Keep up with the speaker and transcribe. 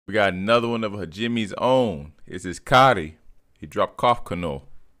We got another one of Jimmy's own. It's his KADI. He dropped Kopfkino.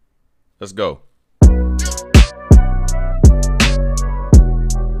 Let's go.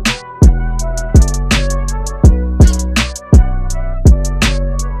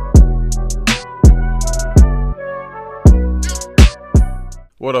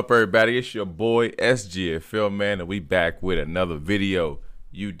 What up, everybody? It's your boy SGFL, man, and we back with another video.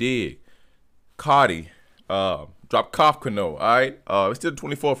 You dig? KADI dropped Kopfkino. All right, it's still the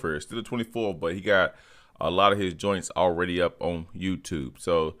 24th here. It's still the 24th, but he got a lot of his joints already up on YouTube.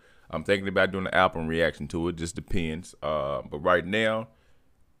 So I'm thinking about doing an album reaction to it. Just depends. But right now,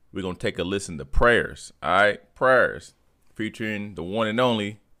 we're gonna take a listen to Prayers. All right, Prayers, featuring the one and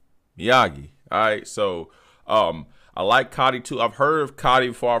only Miyagi. All right, so I like KADI too. I've heard of KADI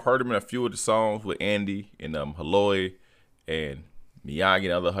before. I've heard him in a few of the songs with Andy and Halloy and Miyagi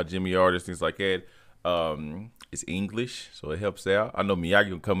and other Jimmy artists, things like that. It's English, so it helps out. I know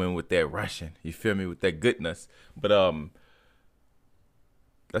Miyagi will come in with that Russian, you feel me, with that goodness. But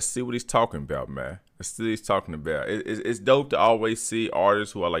let's see what he's talking about, man. Let's see what he's talking about. It's dope to always see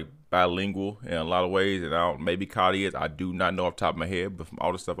artists who are like bilingual in a lot of ways, and maybe KADI is. I do not know off the top of my head, but from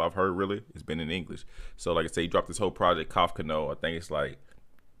all the stuff I've heard, really, it's been in English. So like I say, he dropped this whole project, Kopfkino. I think it's like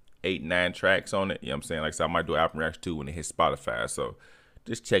 8-9 tracks on it. You know what I'm saying? Like I said, I might do an album reaction too when it hits Spotify. So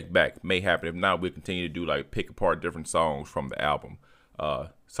just check back. May happen. If not, we'll continue to do like pick apart different songs from the album.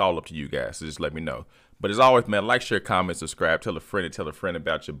 It's all up to you guys, so just let me know. But as always, man, like, share, comment, subscribe, tell a friend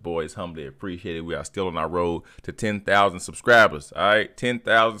about your boys. Humbly appreciated. We are still on our road to 10,000 subscribers. All right,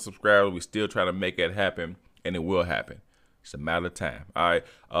 10,000 subscribers. We still trying to make that happen, and it will happen. It's a matter of time. All right.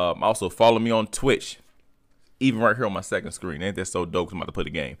 Also follow me on Twitch. Even right here on my second screen. Ain't that so dope? I'm about to play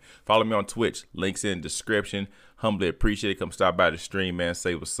the game. Follow me on Twitch. Links in the description. Humbly appreciate it. Come stop by the stream, man.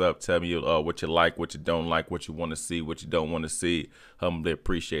 Say what's up. Tell me what you like, what you don't like, what you want to see, what you don't want to see. Humbly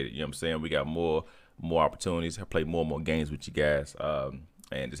appreciate it. You know what I'm saying? We got more opportunities. I play more and more games with you guys.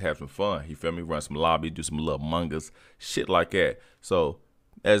 And just have some fun. You feel me? Run some lobby, do some little Among Us, shit like that. So,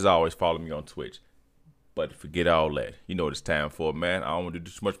 as always, follow me on Twitch. But forget all that. You know what it's time for, man. I don't want to do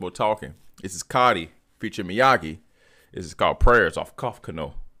too much more talking. This is KADI featuring Miyagi. This is called Prayers off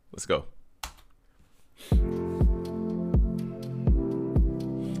Kopfkino. Let's go.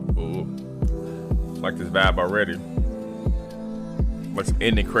 Ooh. Like this vibe already. Like some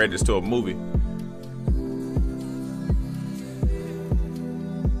ending credits to a movie.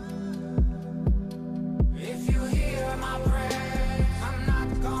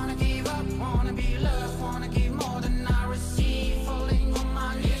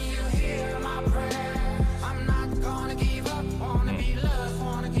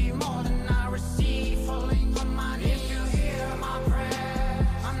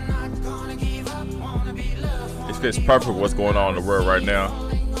 Fits perfect with what's going on in the world right now.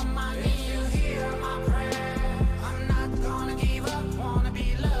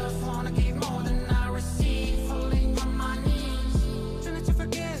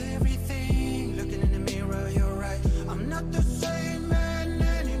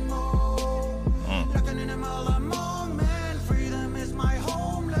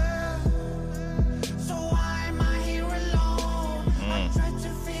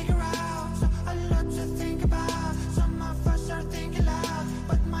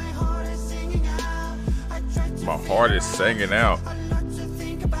 My heart is singing out.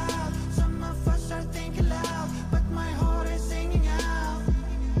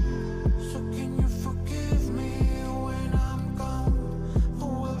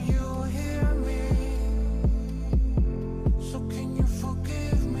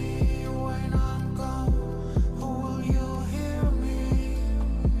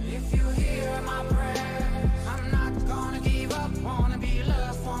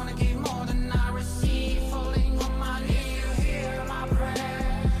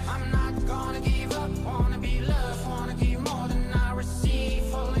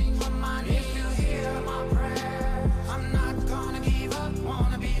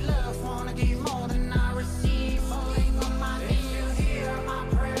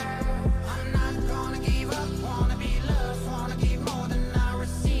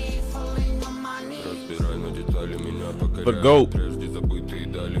 The GOAT. Прежде забытые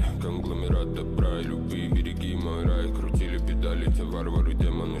дали, конгломерат добра и любви, береги мой рай, крутили педали, те варвары,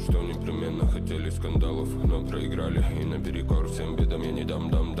 демоны, что непременно хотели скандалов, но проиграли, и наперекор всем бедам я не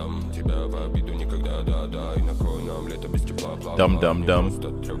дам, тебя в обиду никогда, да, и на кой нам лето без тепла, Дам.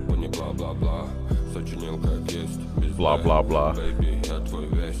 трёпа не бла-бла-бла, сочинил как есть, без бла-бла-бла, бэйби, я твой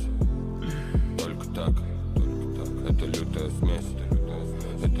весь, только так, это лютая смесь,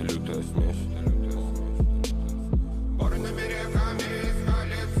 это лютая смесь. Порно берегами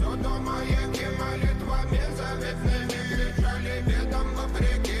искали всё.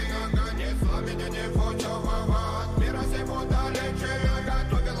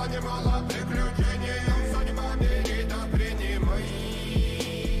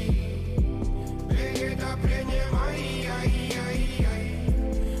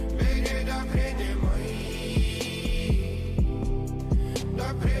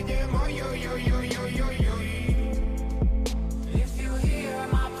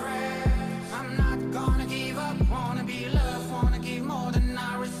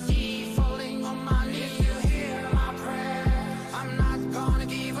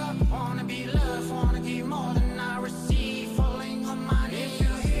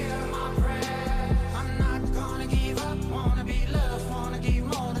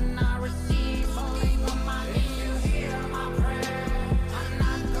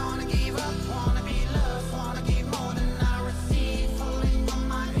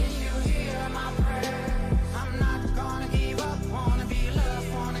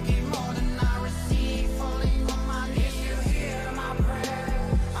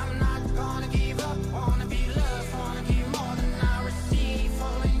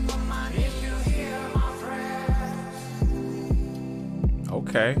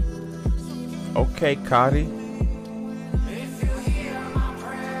 Okay. Okay, KADI.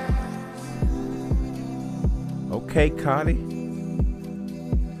 Okay, KADI.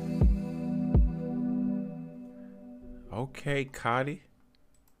 Okay, KADI.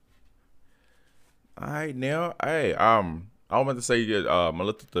 All right, now, hey, I wanted to say that I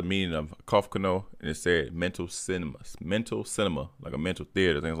looked at the meaning of Kopfkino, and it said mental cinema, like a mental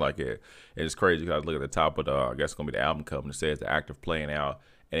theater, things like that. And it's crazy because I look at the top of the, I guess it's gonna be the album cover, and it says the act of playing out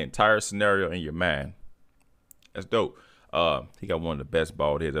an entire scenario in your mind. That's dope. He got one of the best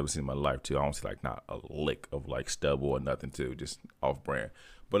bald heads I've ever seen in my life too. I don't see like not a lick of like stubble or nothing too, just off brand.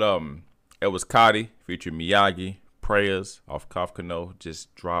 But it was KADI featuring Miyagi, Prayers off Kopfkino,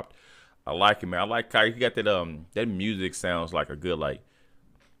 just dropped. I like it, man. I like KADI. He got that that music sounds like a good like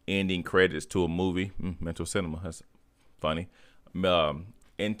ending credits to a movie. Mental cinema. That's funny.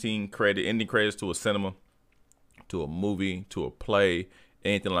 Ending credits to a cinema, to a movie, to a play,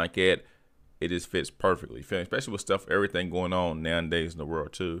 anything like that. It just fits perfectly. Especially with stuff, everything going on nowadays in the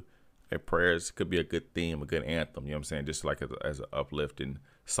world too. And Prayers could be a good theme, a good anthem. You know what I'm saying? Just like as an uplifting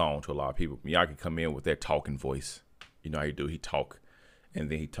song to a lot of people. Miyagi come in with that talking voice. You know how he do? He talk, and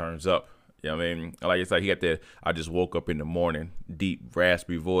then he turns up. You know what I mean? Like it's like he got that I just woke up in the morning, deep,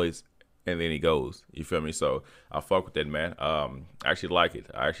 raspy voice, and then he goes. You feel me? So I fuck with that, man. I actually like it.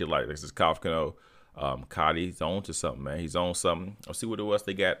 This is Kopfkino. KADI's on to something, man. He's on something. I'll see what it was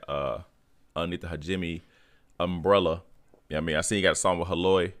they got underneath the Hajime umbrella. You know what I mean? I see you got a song with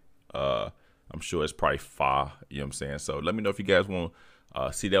Halloy. I'm sure it's probably fire. You know what I'm saying? So let me know if you guys want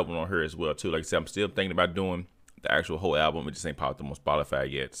to see that one on here as well, too. Like I said, I'm still thinking about doing the actual whole album. It just ain't popped up on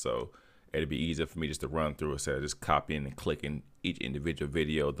Spotify yet. So it'd be easier for me just to run through it. So just copying and clicking each individual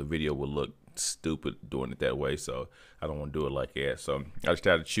video. The video will look stupid doing it that way. So I don't want to do it like that. So I just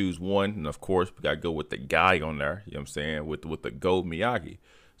had to choose one. And of course, we got to go with the guy on there. You know what I'm saying? With the GOAT Miyagi.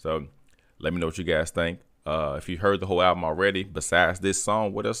 So let me know what you guys think. If you heard the whole album already, besides this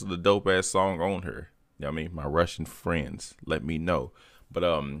song, what else is the dope ass song on here? You know what I mean? My Russian friends, let me know. But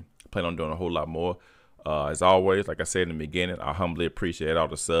plan on doing a whole lot more. As always, like I said in the beginning, I humbly appreciate all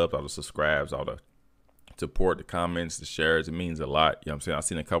the subs, all the subscribes, all the support, the comments, the shares. It means a lot. You know what I'm saying? I've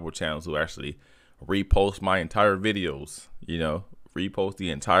seen a couple of channels who actually repost my entire videos, you know, repost the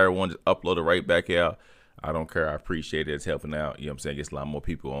entire one, just upload it right back out. I don't care. I appreciate it. It's helping out. You know what I'm saying? It gets a lot more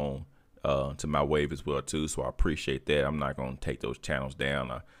people on to my wave as well too, so I appreciate that. I'm not going to take those channels down.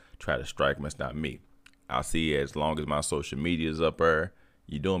 I try to strike them. It's not me. I'll see as long as my social media is up there.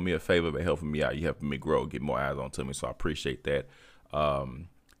 You're doing me a favor by helping me out. You helping me grow, get more eyes onto me, so I appreciate that.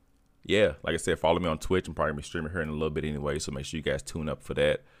 Yeah, like I said, follow me on Twitch. I'm probably going to be streaming here in a little bit anyway, so make sure you guys tune up for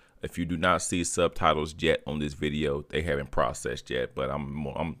that. If you do not see subtitles yet on this video, they haven't processed yet, but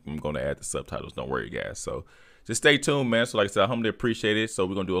I'm going to add the subtitles. Don't worry, guys. So just stay tuned, man. So like I said, I humbly appreciate it. So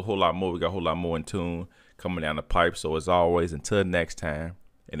we're going to do a whole lot more. We got a whole lot more in tune coming down the pipe. So as always, until next time,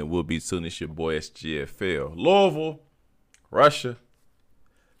 and it will be soon, it's your boy SGFL. Louisville, Russia.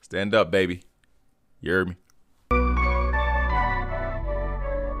 Stand up, baby. You heard me?